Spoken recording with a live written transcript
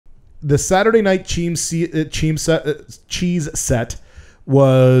the Saturday night cheese set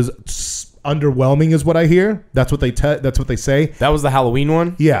was underwhelming, is what I hear. That's what they say. That was the Halloween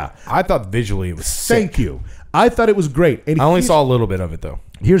one? Yeah. I thought visually it was sick. Thank you. I thought it was great. And I only saw a little bit of it, though.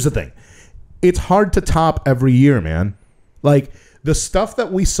 Here's the thing. It's hard to top every year, man. Like, the stuff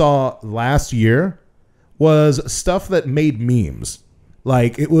that we saw last year was stuff that made memes.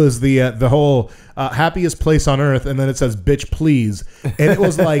 Like, it was the whole happiest place on earth, and then it says, bitch, please. And it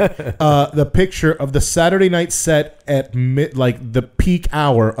was like the picture of the Saturday night set at the peak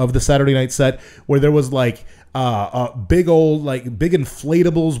hour of the Saturday night set, where there was like big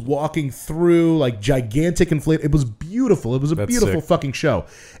inflatables walking through, like gigantic inflatables. It was beautiful. It was a beautiful fucking show.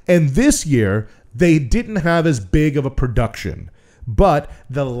 And this year, they didn't have as big of a production. But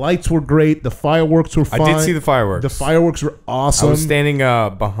the lights were great. The fireworks were fine. I did see the fireworks. The fireworks were awesome. I was standing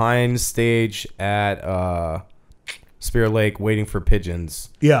behind stage at Spear Lake waiting for pigeons.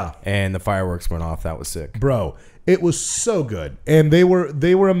 Yeah. And the fireworks went off. That was sick. Bro, it was so good. And they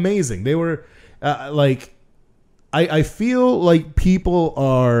were amazing. They were I feel like people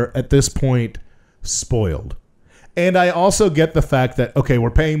are at this point spoiled. And I also get the fact that, okay, we're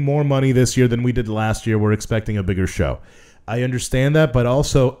paying more money this year than we did last year. We're expecting a bigger show. I understand that, but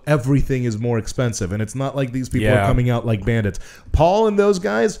also everything is more expensive, and it's not like these people are coming out like bandits. Paul and those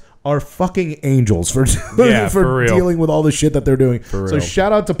guys are fucking angels for dealing with all the shit that they're doing. So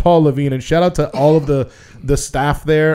shout out to Paul Levine and shout out to all of the staff there.